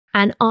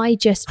And I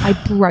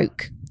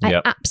broke.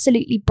 I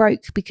absolutely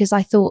broke because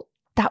I thought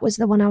that was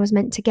the one I was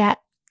meant to get.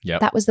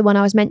 That was the one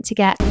I was meant to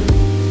get.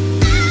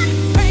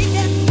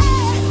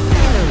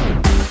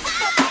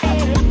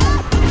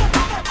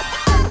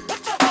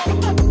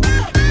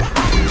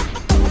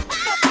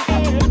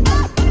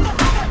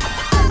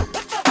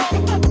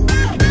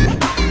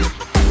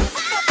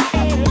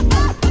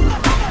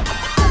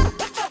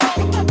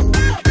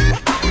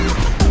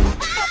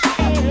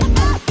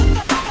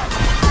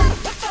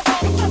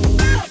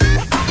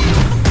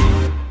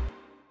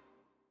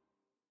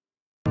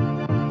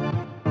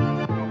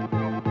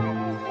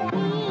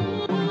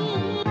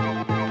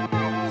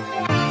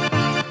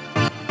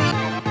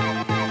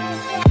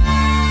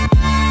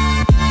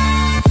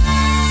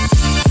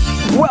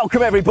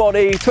 Welcome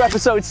everybody to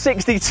episode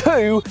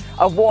 62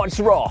 of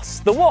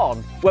WatchRoss, the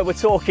one where we're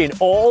talking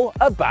all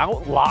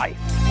about life.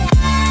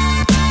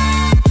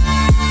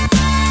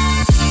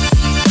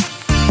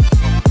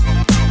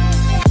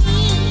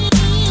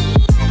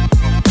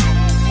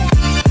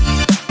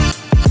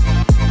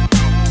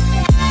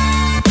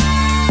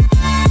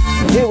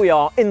 Here we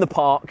are in the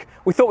park.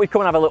 We thought we'd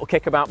come and have a little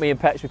kick about me and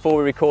Petch before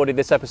we recorded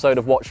this episode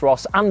of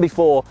WatchRoss and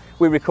before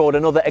we record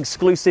another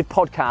exclusive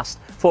podcast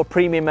for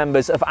premium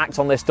members of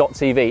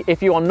actonthis.tv.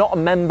 If you are not a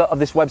member of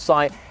this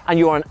website and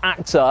you are an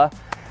actor,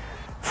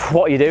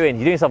 what are you doing?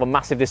 You're doing yourself a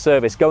massive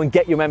disservice. Go and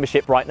get your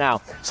membership right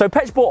now. So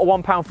Petch bought a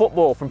 £1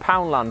 football from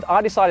Poundland.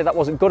 I decided that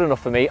wasn't good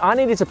enough for me. I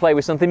needed to play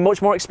with something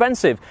much more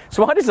expensive.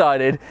 So I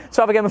decided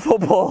to have a game of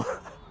football.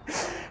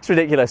 It's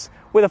ridiculous.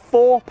 With a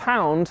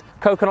 £4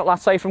 coconut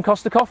latte from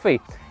Costa Coffee.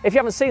 If you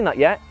haven't seen that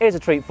yet, here's a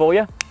treat for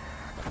you.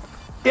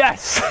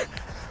 Yes!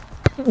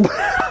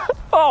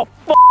 Oh,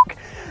 fuck!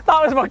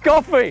 That was my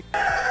coffee!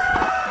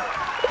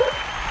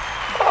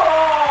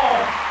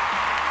 Oh.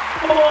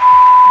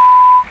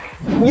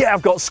 Yeah,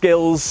 I've got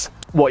skills.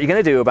 What are you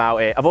going to do about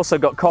it? I've also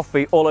got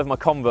coffee all over my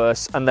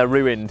Converse and they're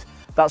ruined.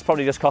 That's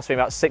probably just cost me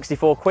about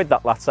 64 quid,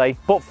 that latte.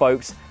 But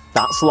folks,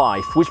 that's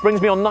life. Which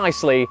brings me on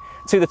nicely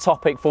to the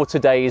topic for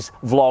today's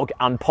vlog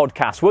and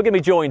podcast. We're going to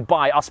be joined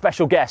by our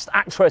special guest,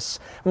 actress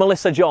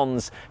Melissa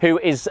Johns, who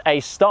is a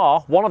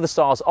star, one of the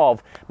stars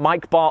of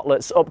Mike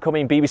Bartlett's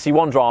upcoming BBC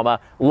One drama,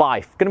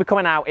 Life. Going to be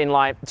coming out in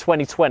like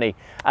 2020.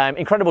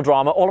 Incredible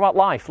drama, all about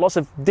life. Lots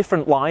of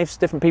different lives,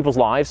 different people's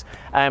lives.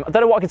 I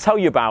don't know what I can tell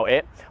you about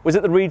it. Was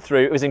it the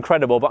read-through? It was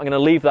incredible, but I'm going to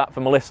leave that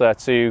for Melissa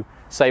to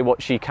say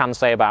what she can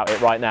say about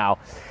it right now.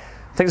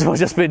 I think someone's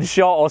just been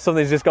shot or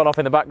something's just gone off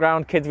in the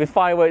background. Kids with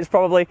fireworks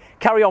probably.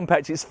 Carry on,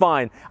 Petch, it's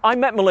fine. I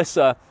met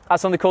Melissa at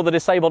something called the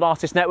Disabled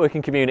Artist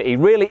Networking Community.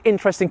 Really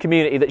interesting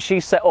community that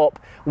she set up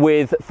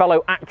with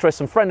fellow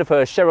actress and friend of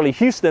hers, Shirley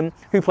Houston,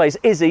 who plays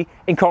Izzy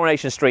in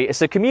Coronation Street.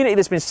 It's a community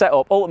that's been set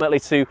up ultimately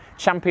to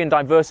champion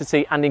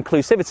diversity and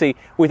inclusivity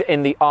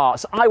within the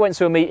arts. I went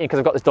to a meeting because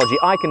I've got this dodgy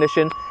eye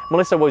condition.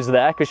 Melissa was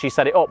there because she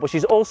set it up, but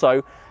she's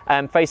also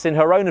facing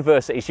her own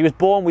adversity. She was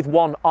born with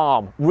one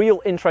arm.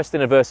 Real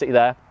interesting adversity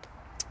there.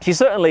 She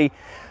certainly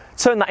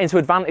turned that into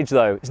advantage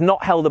though. It's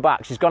not held her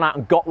back. She's gone out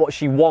and got what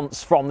she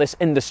wants from this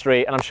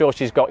industry, and I'm sure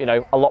she's got, you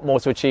know, a lot more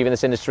to achieve in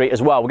this industry as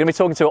well. We're going to be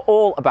talking to her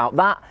all about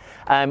that,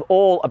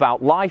 all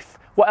about life.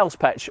 What else,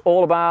 Petch?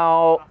 All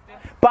about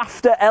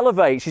BAFTA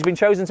Elevate. She's been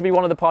chosen to be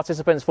one of the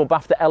participants for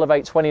BAFTA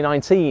Elevate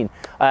 2019.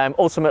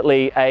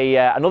 Ultimately,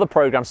 another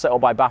program set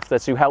up by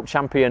BAFTA to help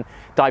champion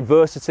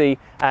diversity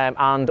and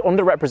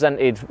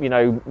underrepresented, you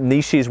know,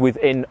 niches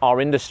within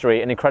our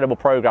industry. An incredible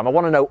program. I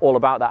want to know all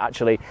about that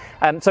actually.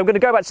 So I'm going to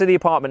go back to the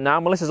apartment now.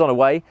 Melissa's on her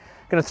way.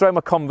 Going to throw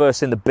my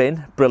Converse in the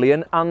bin.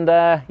 Brilliant. And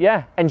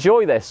yeah,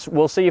 enjoy this.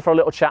 We'll see you for a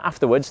little chat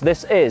afterwards.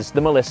 This is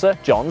the Melissa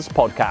Johns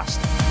podcast.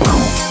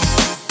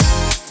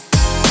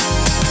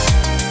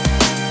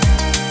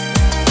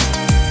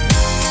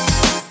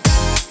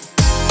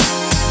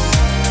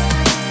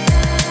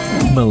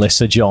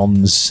 Melissa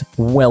Johns,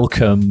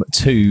 welcome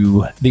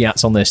to the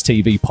Ats on This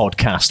TV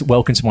podcast.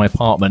 Welcome to my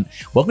apartment.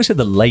 Welcome to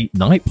the late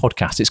night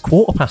podcast. It's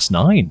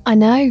 9:15. I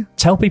know.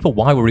 Tell people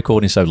why we're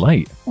recording so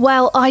late.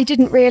 Well, I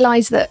didn't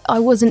realise that I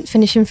wasn't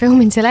finishing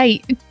filming till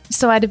 8.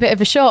 So I had a bit of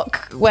a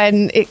shock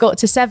when it got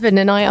to 7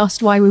 and I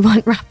asked why we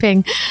weren't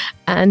wrapping.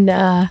 And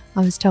I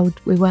was told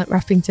we weren't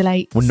wrapping till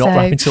 8. We're not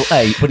wrapping till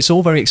 8, but it's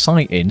all very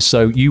exciting.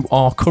 So you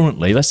are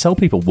currently, let's tell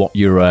people what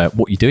you're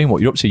doing,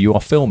 what you're up to. You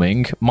are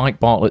filming Mike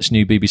Bartlett's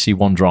new BBC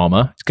One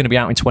drama. It's going to be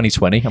out in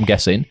 2020, I'm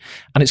guessing.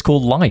 And it's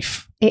called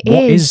Life. What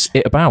is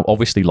it about?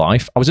 Obviously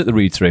Life. I was at the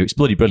read-through. It's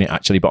bloody brilliant,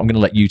 actually, but I'm going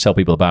to let you tell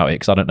people about it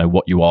because I don't know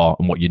what you are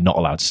and what you're not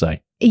allowed to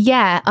say.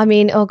 Yeah, I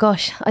mean, oh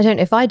gosh, I don't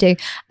know if I do.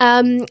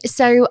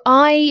 So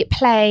I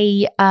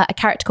play a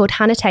character called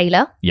Hannah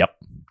Taylor. Yep.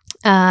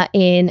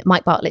 In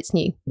Mike Bartlett's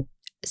new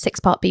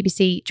 6-part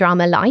BBC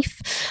drama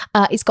Life.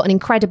 It's got an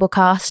incredible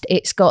cast.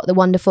 It's got the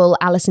wonderful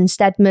Alison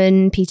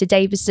Steadman, Peter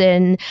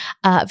Davison,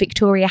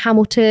 Victoria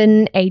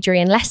Hamilton,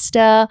 Adrian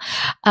Lester.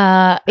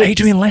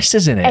 Adrian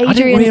Lester's in it. I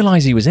didn't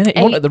realise he was in it.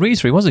 He wasn't at the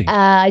read-through, was he?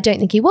 I don't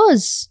think he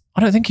was.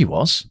 I don't think he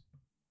was.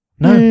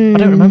 No, I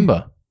don't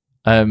remember.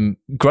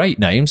 Great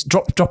names.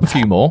 Drop a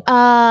few more.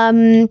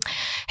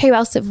 Who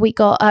else have we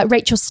got?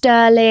 Rachel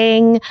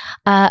Sterling,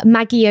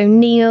 Maggie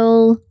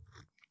O'Neill,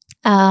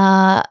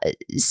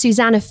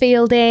 Susanna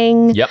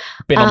Fielding. Yep,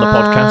 been on the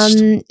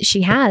podcast.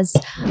 She has.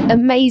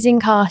 Amazing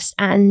cast,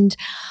 and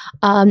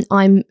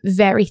I'm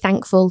very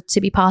thankful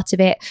to be part of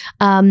it.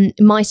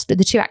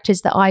 The two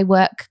actors that I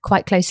work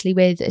quite closely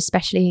with,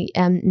 especially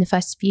in the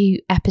first few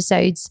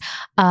episodes,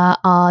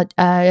 are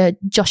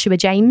Joshua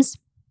James,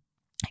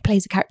 who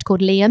plays a character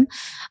called Liam,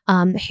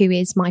 who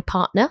is my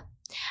partner,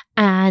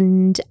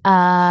 and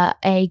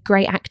a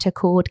great actor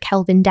called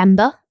Kelvin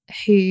Dember,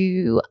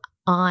 who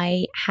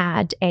I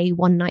had a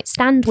one-night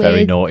stand with.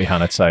 Very naughty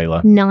Hannah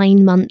Taylor.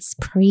 9 months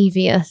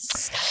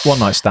previous.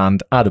 One-night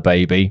stand, had a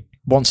baby,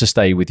 wants to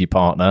stay with your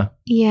partner.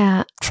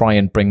 Yeah. Try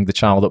and bring the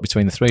child up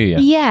between the three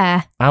of you.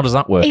 Yeah. How does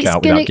that work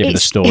out without giving the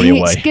story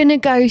away? It's going to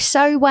go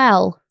so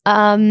well.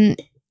 And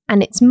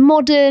it's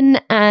modern.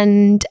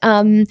 And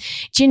do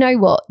you know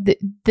what?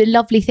 The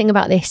lovely thing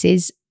about this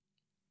is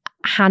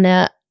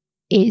Hannah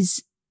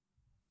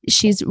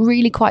she's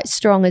really quite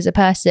strong as a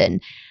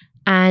person.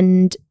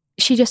 And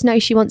she just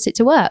knows she wants it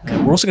to work.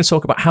 We're also going to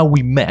talk about how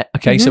we met.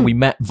 Okay, so we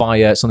met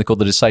via something called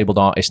the Disabled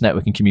Artist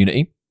Networking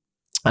Community.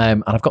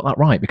 And I've got that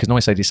right because when I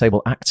say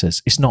disabled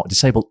actors, it's not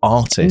disabled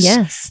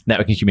artists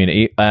networking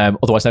community,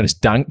 otherwise known as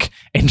DANK.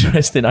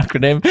 Interesting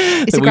acronym.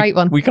 It's a great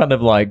one. We kind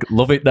of like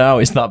love it now.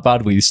 It's that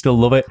bad. We still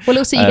love it. Well,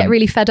 also you get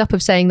really fed up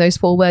of saying those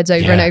 4 words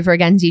over and over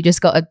again. So you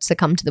just got to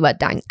succumb to the word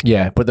DANK.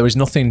 Yeah, but there is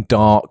nothing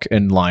dark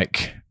and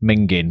like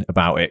minging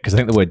about it because I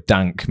think the word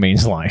dank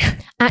means like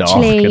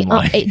actually dark and,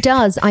 like... it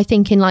does, I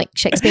think, in like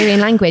Shakespearean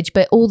language,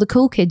 but all the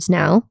cool kids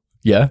now.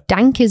 Yeah.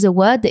 Dank is a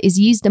word that is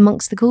used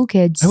amongst the cool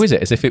kids. Oh, is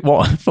it? As if it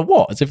what? For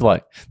what? As if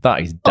like,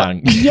 that is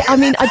dank. Yeah, I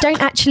mean, I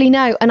don't actually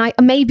know. And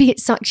maybe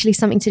it's actually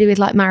something to do with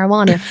like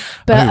marijuana.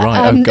 But, oh,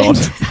 right. Oh, God.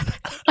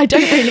 I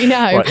don't really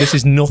know. Right, this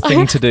is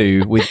nothing to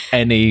do with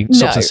any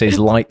substances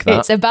like that.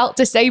 It's about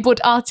disabled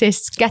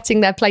artists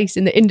getting their place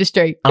in the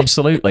industry.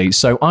 Absolutely.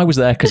 So I was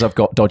there because I've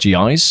got dodgy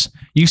eyes.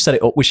 You set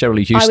it up with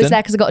Shirley Houston. I was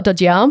there because I got a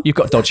dodgy arm. You've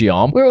got a dodgy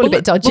arm. We're all a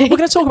bit dodgy. We're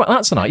going to talk about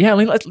that tonight. Yeah, I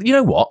mean, you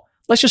know what?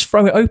 Let's just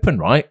throw it open,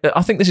 right?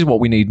 I think this is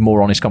what we need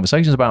more honest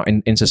conversations about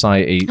in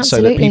society. Absolutely.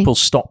 So that people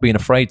stop being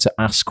afraid to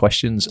ask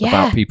questions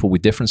about people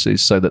with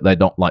differences so that they're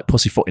not like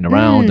pussyfooting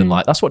around. And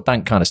like, that's what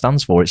DANK kind of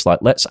stands for. It's like,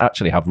 let's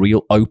actually have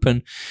real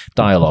open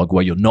dialogue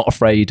where you're not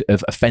afraid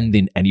of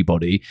offending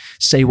anybody.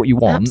 Say what you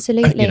want.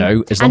 Absolutely. You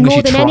know, as long as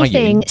you're trying. And more than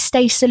anything,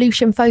 stay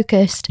solution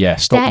focused. Yeah,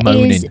 stop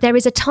moaning. There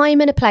is a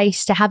time and a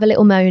place to have a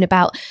little moan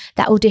about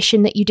that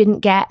audition that you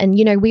didn't get. And,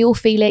 you know, we all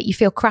feel it. You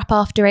feel crap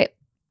after it.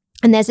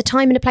 And there's a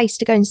time and a place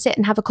to go and sit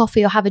and have a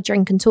coffee or have a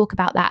drink and talk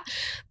about that.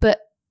 But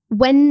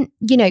when,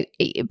 you know,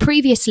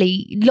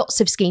 previously lots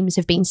of schemes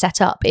have been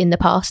set up in the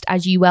past,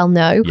 as you well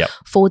know,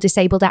 for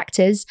disabled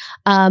actors.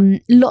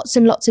 Lots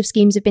and lots of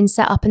schemes have been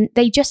set up and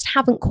they just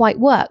haven't quite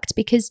worked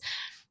because,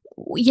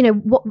 you know,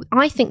 what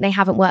I think they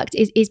haven't worked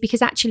is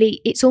because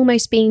actually it's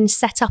almost been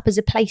set up as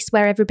a place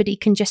where everybody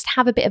can just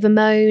have a bit of a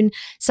moan.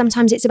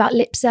 Sometimes it's about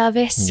lip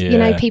service. You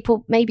know,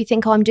 people maybe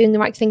think, oh, I'm doing the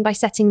right thing by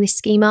setting this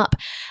scheme up.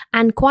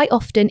 And quite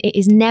often it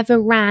is never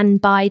ran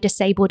by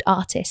disabled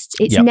artists.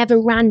 It's never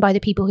ran by the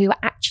people who are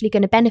actually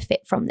going to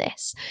benefit from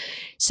this.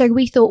 So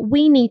we thought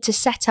we need to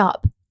set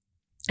up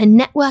a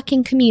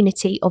networking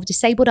community of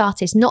disabled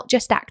artists, not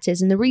just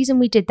actors. And the reason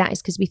we did that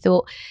is because we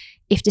thought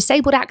if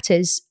disabled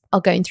actors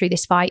are going through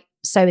this fight,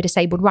 so are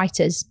disabled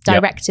writers,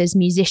 directors,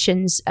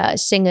 musicians,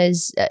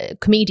 singers,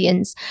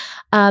 comedians.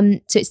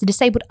 So it's the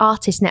disabled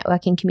artist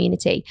networking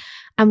community.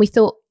 And we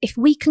thought if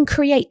we can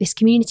create this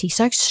community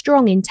so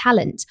strong in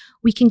talent,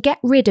 we can get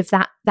rid of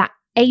that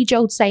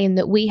age-old saying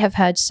that we have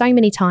heard so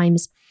many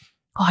times,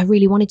 oh, I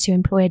really wanted to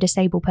employ a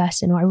disabled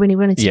person, or I really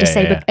wanted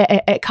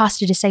to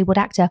cast a disabled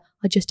actor.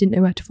 I just didn't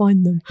know where to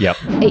find them.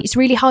 It's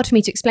really hard for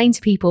me to explain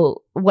to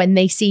people when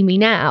they see me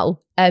now,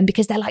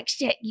 because they're like,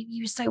 shit,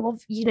 you're so,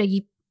 you know,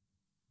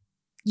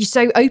 you're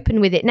so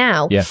open with it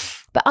now.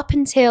 But up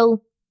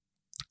until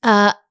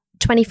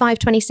 25,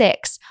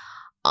 26,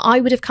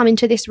 I would have come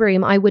into this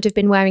room, I would have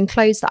been wearing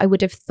clothes that I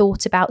would have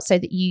thought about so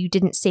that you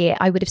didn't see it.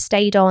 I would have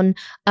stayed on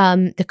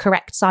the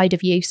correct side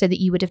of you so that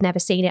you would have never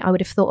seen it. I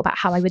would have thought about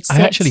how I would sit.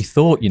 I actually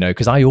thought, you know,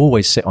 because I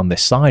always sit on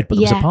this side, but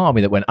there was a part of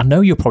me that went, I know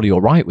you're probably all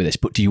right with this,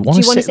 but do you want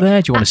to sit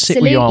there? Do you want to sit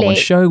with your arm on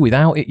show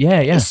without it?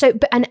 Yeah. So,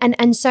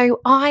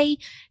 so I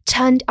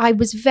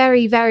was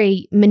very,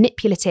 very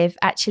manipulative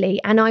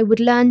actually. And I would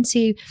learn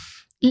to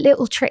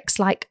little tricks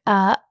like,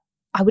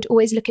 I would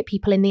always look at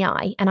people in the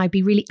eye and I'd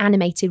be really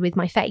animated with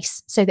my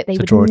face so that they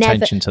would draw never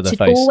attention to the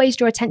face. Always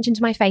draw attention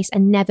to my face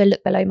and never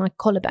look below my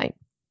collarbone.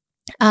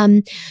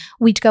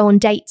 We'd go on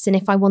dates, and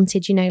if I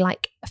wanted, you know,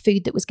 like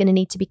food that was going to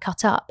need to be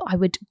cut up, I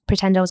would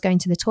pretend I was going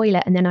to the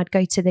toilet, and then I'd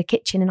go to the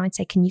kitchen and I'd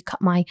say, can you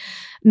cut my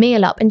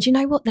meal up? And do you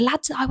know what? The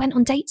lads that I went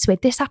on dates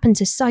with, this happened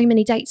to so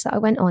many dates that I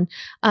went on.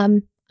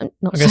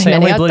 Not so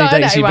many.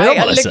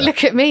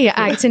 Look at me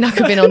acting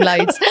like I've been on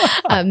loads.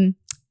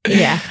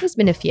 Yeah, there's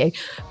been a few.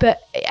 But,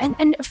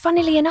 and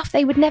funnily enough,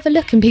 they would never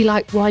look and be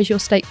like, why is your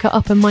steak cut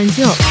up and mine's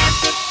not?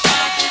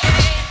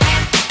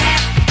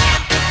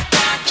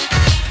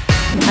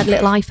 had a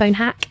little iPhone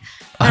hack.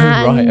 Oh,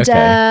 right,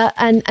 okay.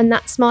 And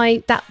that's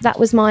that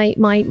was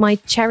my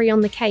cherry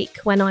on the cake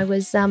when I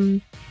was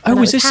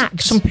was this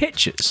hacked. some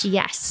pictures?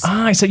 Yes.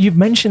 So you've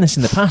mentioned this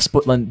in the past,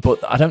 but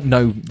I don't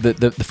know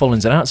the full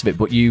ins and outs of it.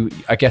 But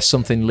I guess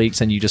something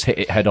leaked and you just hit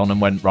it head on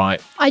and went,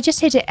 right. I just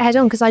hit it head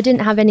on because I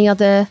didn't have any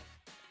other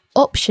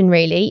option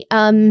really.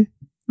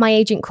 My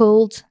agent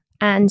called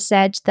and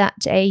said that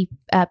a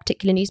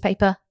particular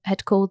newspaper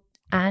had called,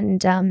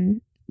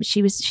 and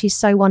she's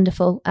so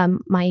wonderful.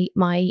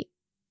 My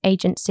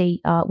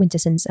agency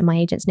Wintersons, and my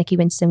agent's Nikki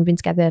Winterson. We've been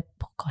together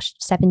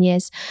 7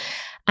 years,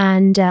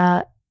 and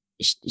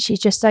she's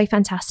just so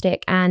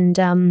fantastic. And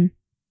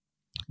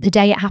the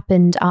day it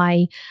happened,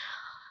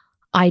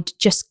 I'd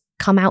just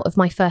come out of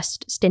my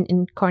first stint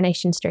in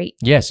Coronation Street.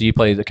 Yeah, so you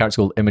played the character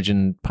called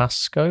Imogen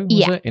Pascoe,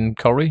 was it, in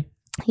Corrie?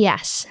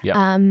 Yes.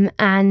 Yeah.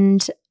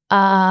 And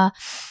I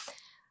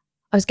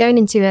was going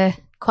into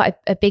quite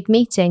a big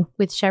meeting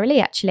with Sheryl Lee,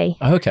 actually.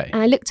 Oh, okay.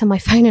 And I looked on my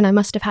phone and I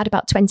must have had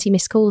about 20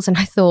 missed calls, and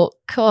I thought,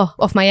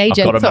 off my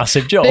agent. I've got a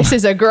massive job. This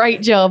is a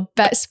great job.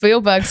 Bet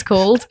Spielberg's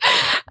called.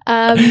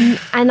 And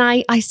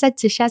I said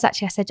to Shez,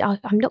 actually, I said, I'm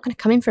not going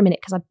to come in for a minute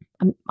because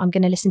I'm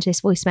going to listen to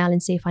this voicemail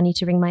and see if I need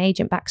to ring my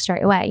agent back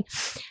straight away.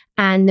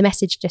 And the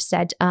message just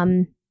said,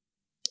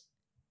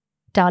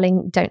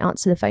 darling, don't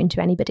answer the phone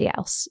to anybody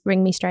else.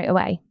 Ring me straight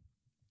away.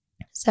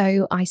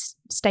 So I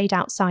stayed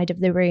outside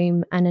of the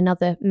room, and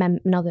another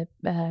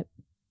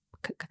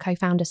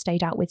co-founder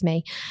stayed out with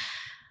me.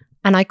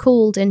 And I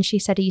called, and she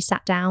said, "Are you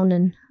sat down?"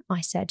 And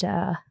I said,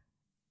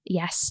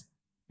 "Yes."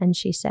 And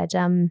she said,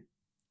 "I'm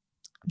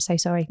so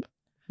sorry.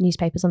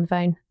 Newspaper's on the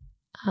phone.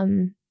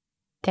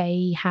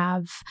 They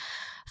have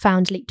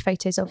found leaked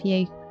photos of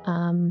you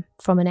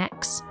from an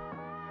ex,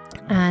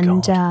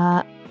 and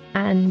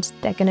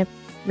they're going to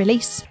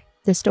release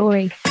the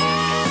story."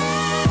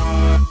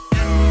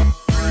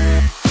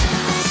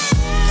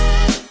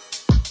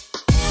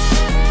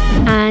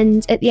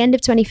 And at the end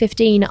of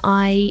 2015,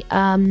 I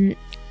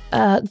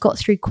got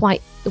through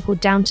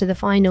down to the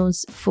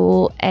finals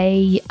for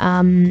a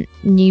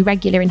new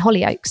regular in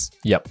Hollyoaks.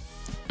 Yep.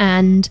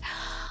 And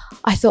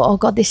I thought, oh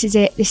God, this is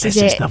it. This is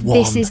it.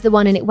 This is the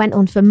one. And it went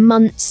on for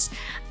months.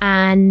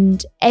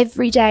 And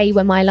every day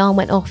when my alarm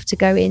went off to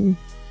go in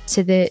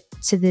to the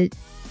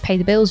pay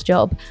the bills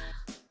job,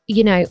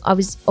 you know, I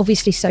was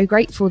obviously so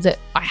grateful that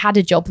I had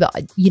a job that,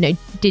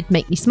 did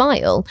make me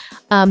smile.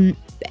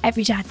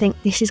 Every day I think,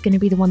 this is going to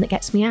be the one that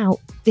gets me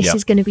out. This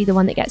is going to be the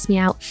one that gets me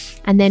out.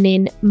 And then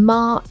in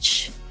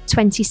March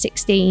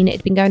 2016, it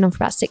had been going on for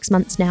about 6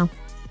 months now.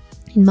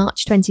 In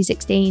March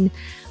 2016,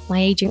 my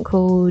agent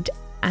called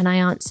and I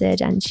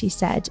answered, and she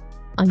said,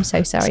 "I'm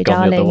so sorry,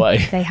 darling.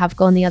 They have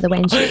gone the other way."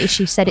 And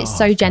she said it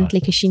so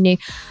gently because she knew.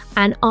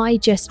 And I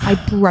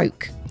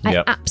broke.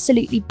 I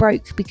absolutely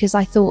broke, because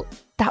I thought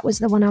that was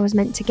the one I was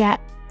meant to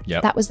get.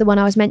 Yep. That was the one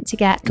I was meant to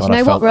get. God,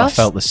 what, Ross? I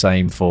felt the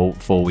same 4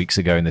 weeks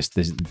ago in this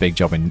big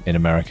job in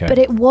America. But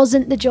it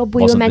wasn't the job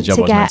we were meant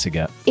to get.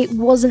 It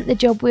wasn't the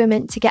job we were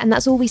meant to get. And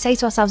that's all we say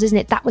to ourselves, isn't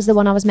it? That was the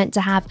one I was meant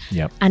to have.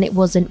 Yep. And it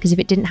wasn't, because if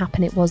it didn't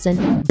happen, it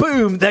wasn't.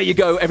 Boom! There you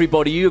go,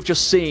 everybody. You have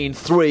just seen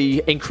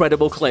 3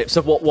 incredible clips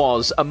of what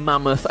was a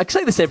mammoth. I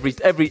say this every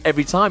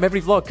time,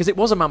 every vlog, because it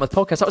was a mammoth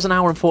podcast. That was an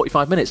hour and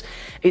 45 minutes.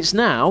 It's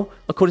now,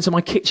 according to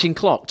my kitchen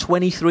clock,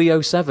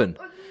 23:07.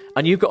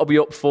 And you've got to be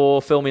up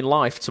for filming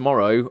live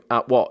tomorrow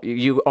at what?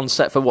 You on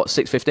set for what,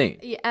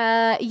 6:15?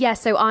 Yeah,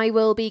 so I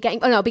will be getting...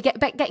 Oh, no, I'll be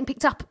getting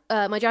picked up.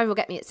 My driver will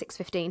get me at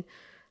 6:15.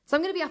 So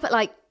I'm going to be up at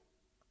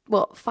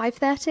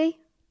 5:30?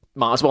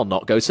 Might as well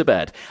not go to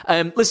bed.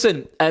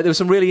 Listen, there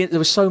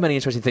were so many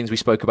interesting things we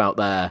spoke about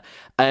there.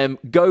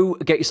 Go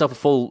get yourself a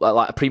full,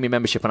 a premium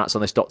membership on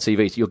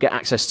ActsOnThis.tv. You'll get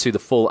access to the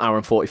full hour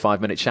and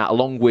 45-minute chat,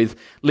 along with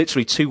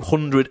literally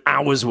 200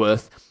 hours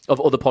worth of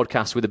other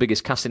podcasts with the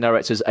biggest casting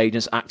directors,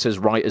 agents, actors,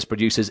 writers,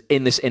 producers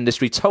in this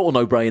industry. Total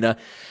no-brainer.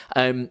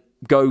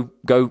 Go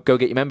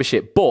get your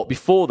membership. But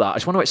before that, I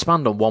just want to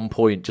expand on one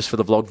point just for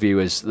the vlog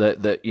viewers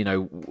that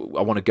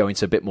I want to go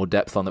into a bit more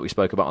depth on, that we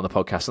spoke about on the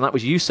podcast. And that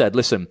was, you said,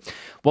 listen,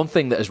 one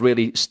thing that has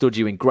really stood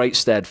you in great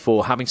stead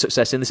for having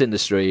success in this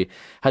industry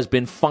has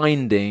been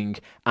finding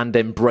and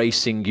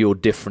embracing your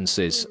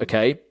differences,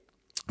 okay?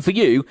 For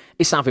you,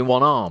 it's having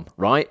one arm,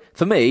 right?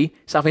 For me,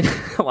 it's having...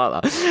 I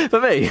like that. For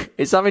me,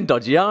 it's having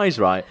dodgy eyes,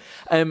 right?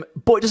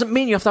 But it doesn't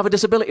mean you have to have a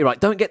disability, right?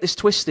 Don't get this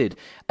twisted.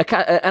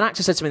 An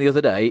actor said to me the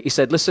other day, he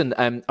said, listen,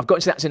 I've got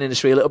into the acting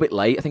industry a little bit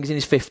late. I think he's in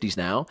his 50s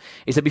now.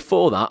 He said,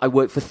 before that, I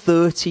worked for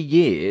 30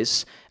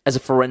 years as a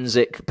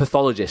forensic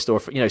pathologist, or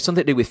something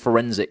to do with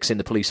forensics in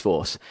the police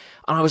force.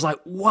 And I was like,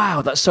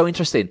 wow, that's so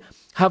interesting.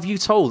 Have you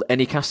told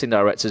any casting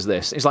directors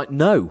this? He's like,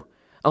 no.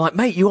 I'm like,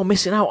 mate, you are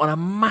missing out on a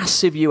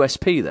massive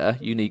USP there,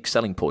 unique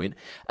selling point.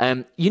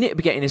 You need to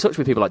be getting in touch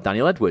with people like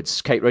Daniel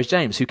Edwards, Kate Rose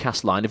James, who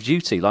cast Line of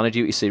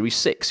Duty Series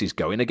 6. He's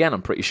going again,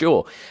 I'm pretty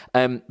sure.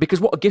 Because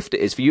what a gift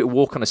it is for you to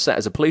walk on a set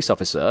as a police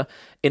officer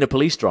in a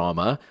police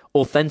drama,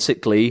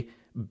 authentically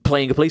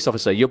playing a police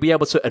officer. You'll be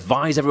able to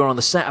advise everyone on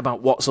the set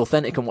about what's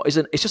authentic and what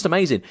isn't. It's just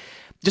amazing.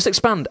 Just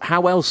expand.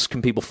 How else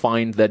can people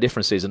find their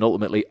differences and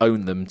ultimately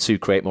own them to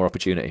create more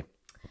opportunity?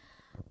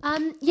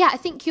 Yeah, I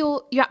think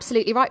you're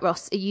absolutely right,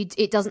 Ross.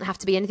 It doesn't have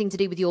to be anything to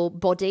do with your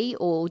body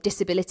or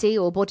disability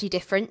or body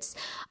difference.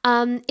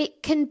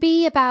 It can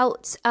be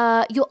about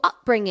your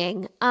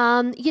upbringing.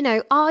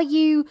 Are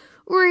you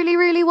really,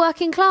 really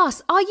working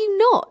class? Are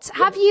you not?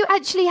 Have you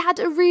actually had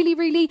a really,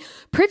 really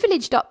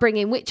privileged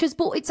upbringing, which has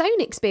brought its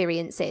own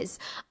experiences?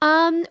 What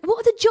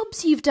are the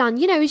jobs you've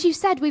done? As you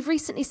said, we've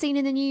recently seen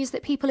in the news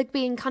that people are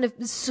being kind of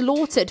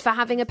slaughtered for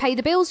having a pay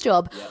the bills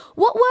job. Yeah.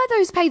 What were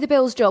those pay the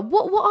bills job?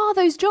 What are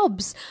those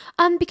jobs?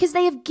 Because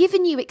they have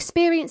given you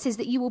experiences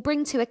that you will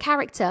bring to a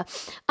character.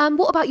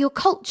 What about your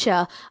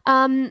culture?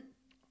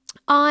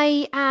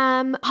 I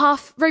am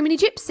half Romani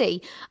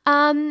Gypsy.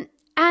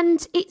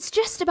 And it's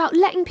just about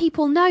letting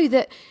people know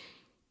that,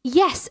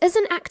 yes, as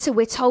an actor,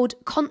 we're told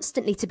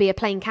constantly to be a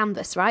plain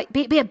canvas, right?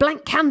 Be a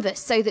blank canvas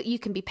so that you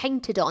can be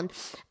painted on.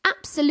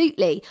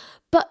 Absolutely.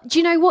 But do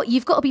you know what?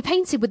 You've got to be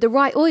painted with the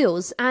right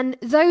oils, and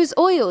those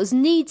oils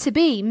need to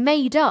be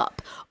made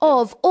up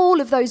of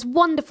all of those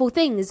wonderful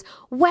things.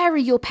 Where are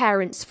your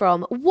parents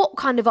from? What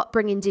kind of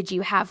upbringing did you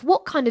have?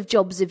 What kind of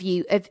jobs have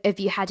you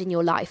had in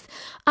your life?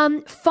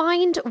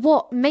 Find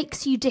what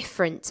makes you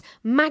different,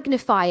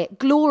 magnify it,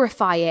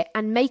 glorify it,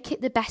 and make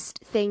it the best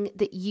thing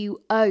that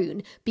you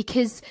own,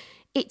 because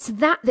it's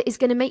that is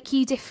going to make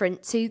you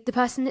different to the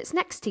person that's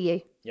next to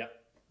you. Yeah.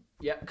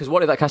 Yeah, because what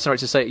did that casting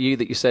director say to you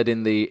that you said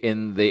in the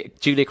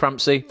Julia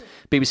Crampsey,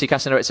 BBC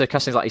casting director,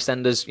 castings like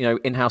EastEnders,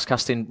 in-house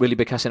casting, really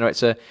big casting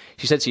director.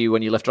 She said to you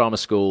when you left drama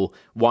school,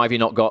 why have you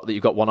not got that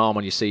you've got one arm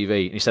on your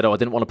CV? And you said, I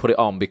didn't want to put it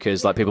on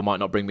because people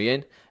might not bring me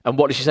in. And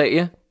what did she say to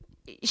you?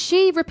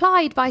 She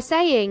replied by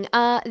saying,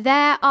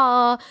 there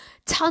are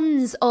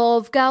tons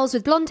of girls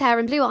with blonde hair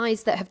and blue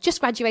eyes that have just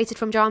graduated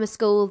from drama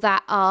school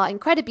that are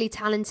incredibly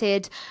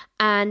talented,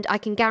 and I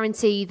can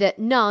guarantee that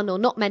none or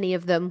not many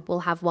of them will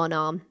have one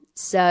arm.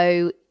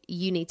 So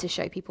you need to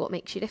show people what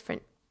makes you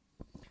different.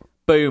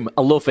 Boom.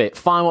 I love it.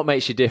 Find what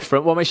makes you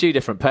different. What makes you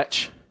different,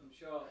 Petch? I'm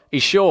short.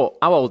 He's short.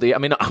 How old are you? I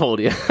mean, not how old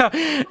are you?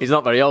 He's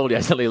not very old yet.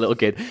 He's only a little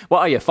kid. What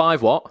are you?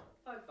 5 what?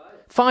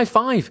 5'5".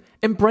 5'5".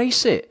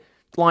 Embrace it.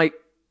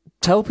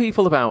 Tell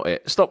people about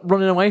it. Stop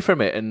running away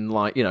from it and,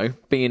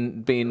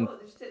 being...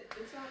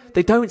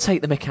 They don't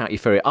take the mick out of you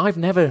for it. I've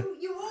never...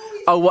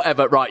 Oh,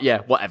 whatever. Right,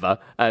 yeah, whatever.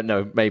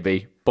 No,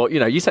 maybe. But,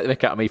 you take the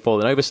mick out of me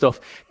falling over stuff.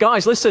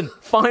 Guys, listen.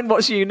 Find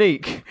what's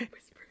unique.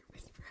 Whisper.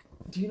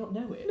 Do you not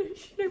know it?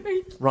 No,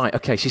 mate. Right,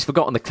 okay. She's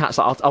forgotten the cat's.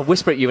 I'll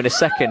whisper at you in a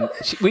second.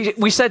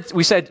 We said.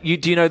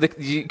 Do you know the?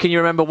 Can you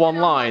remember one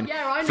line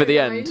for the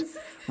end? Lines.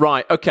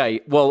 Right, okay.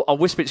 Well, I'll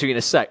whisper it to you in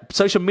a sec.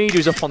 Social media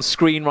is up on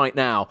screen right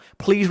now.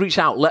 Please reach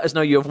out. Let us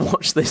know you have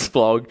watched this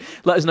vlog.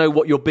 Let us know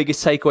what your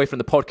biggest takeaway from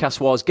the podcast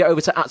was. Get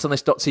over to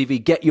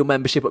actonthis.tv. Get your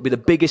membership. It'll be the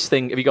biggest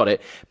thing. Have you got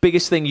it?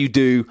 Biggest thing you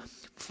do.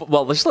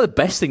 Well, this is the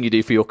best thing you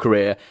do for your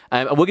career.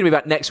 And we're going to be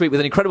back next week with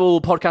an incredible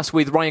podcast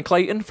with Ryan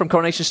Clayton from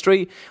Coronation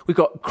Street. We've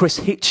got Chris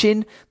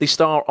Hitchin, the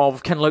star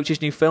of Ken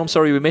Loach's new film,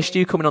 Sorry We Missed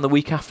You, coming on the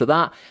week after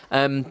that.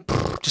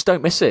 Just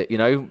don't miss it,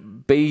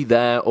 Be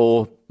there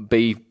or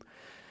be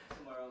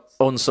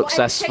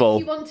unsuccessful.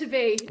 Whatever you want to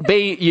be.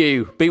 Be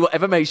you. Be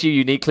whatever makes you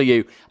uniquely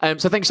you.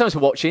 So thanks so much for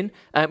watching.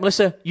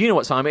 Melissa, you know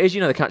what time it is. You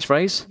know the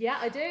catchphrase. Yeah,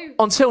 I do.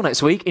 Until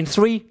next week, in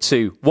 3,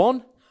 2,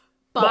 1.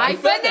 Bye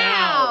for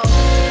now.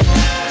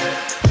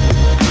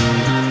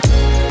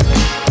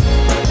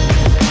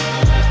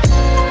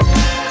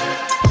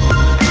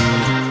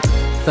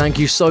 Thank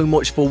you so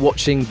much for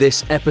watching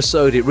this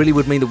episode. It really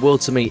would mean the world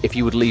to me if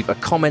you would leave a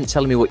comment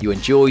telling me what you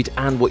enjoyed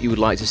and what you would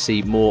like to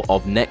see more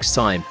of next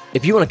time.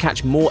 If you want to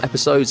catch more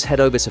episodes, head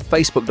over to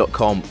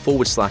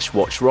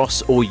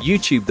facebook.com/WatchRoss or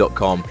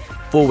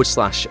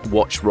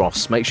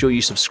youtube.com/WatchRoss. Make sure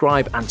you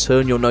subscribe and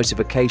turn your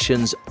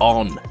notifications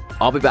on.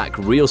 I'll be back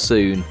real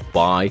soon.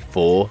 Bye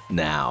for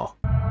now.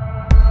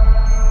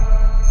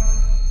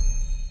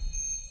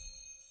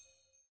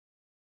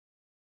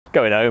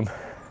 Going home.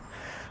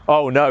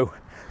 Oh no.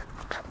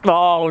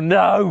 Oh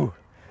no!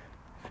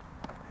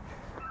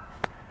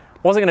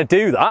 Wasn't going to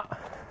do that.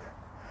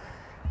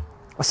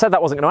 I said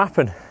that wasn't going to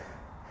happen.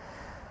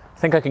 I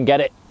think I can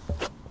get it.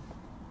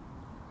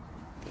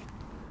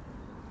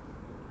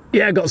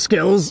 Yeah, I got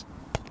skills.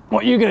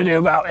 What are you going to do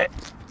about it?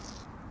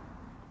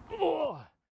 Oh.